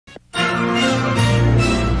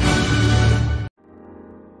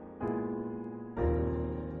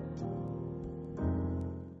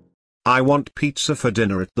I want pizza for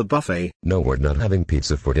dinner at the buffet. No, we're not having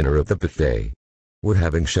pizza for dinner at the buffet. We're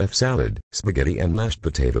having chef salad, spaghetti and mashed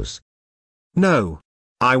potatoes. No.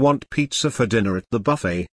 I want pizza for dinner at the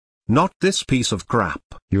buffet. Not this piece of crap.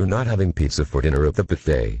 You're not having pizza for dinner at the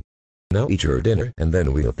buffet. Now eat your dinner and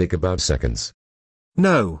then we'll think about seconds.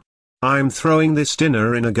 No. I'm throwing this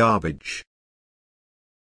dinner in a garbage.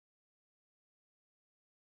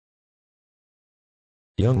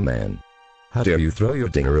 Young man. How dare you throw your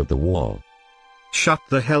dinner at the wall? Shut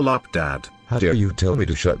the hell up, Dad. How dare you tell me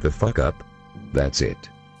to shut the fuck up? That's it.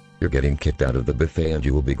 You're getting kicked out of the buffet and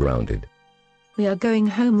you will be grounded. We are going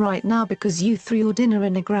home right now because you threw your dinner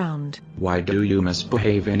in the ground. Why do you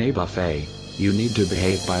misbehave in a buffet? You need to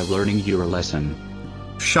behave by learning your lesson.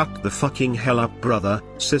 Shut the fucking hell up, brother,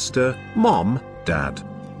 sister, mom, dad.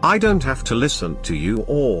 I don't have to listen to you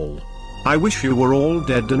all. I wish you were all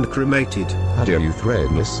dead and cremated. How dare you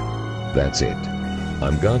threaten us? That's it.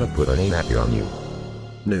 I'm gonna put a nappy on you.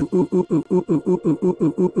 No.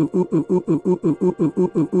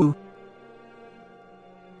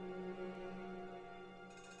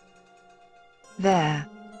 There.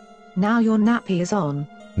 Now your nappy is on.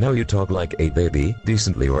 Now you talk like a baby,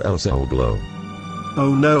 decently, or else I'll blow.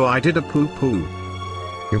 Oh no, I did a poo-poo.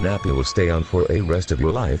 Your nappy will stay on for a rest of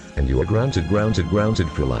your life, and you are grounded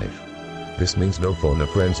for life. This means no phone, no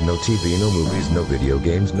friends, no TV, no movies, no video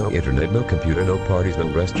games, no internet, no computer, no parties, no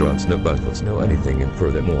restaurants, no bundles, no anything, and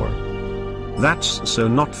furthermore. That's so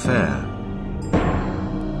not fair.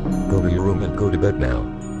 Go to your room and go to bed now.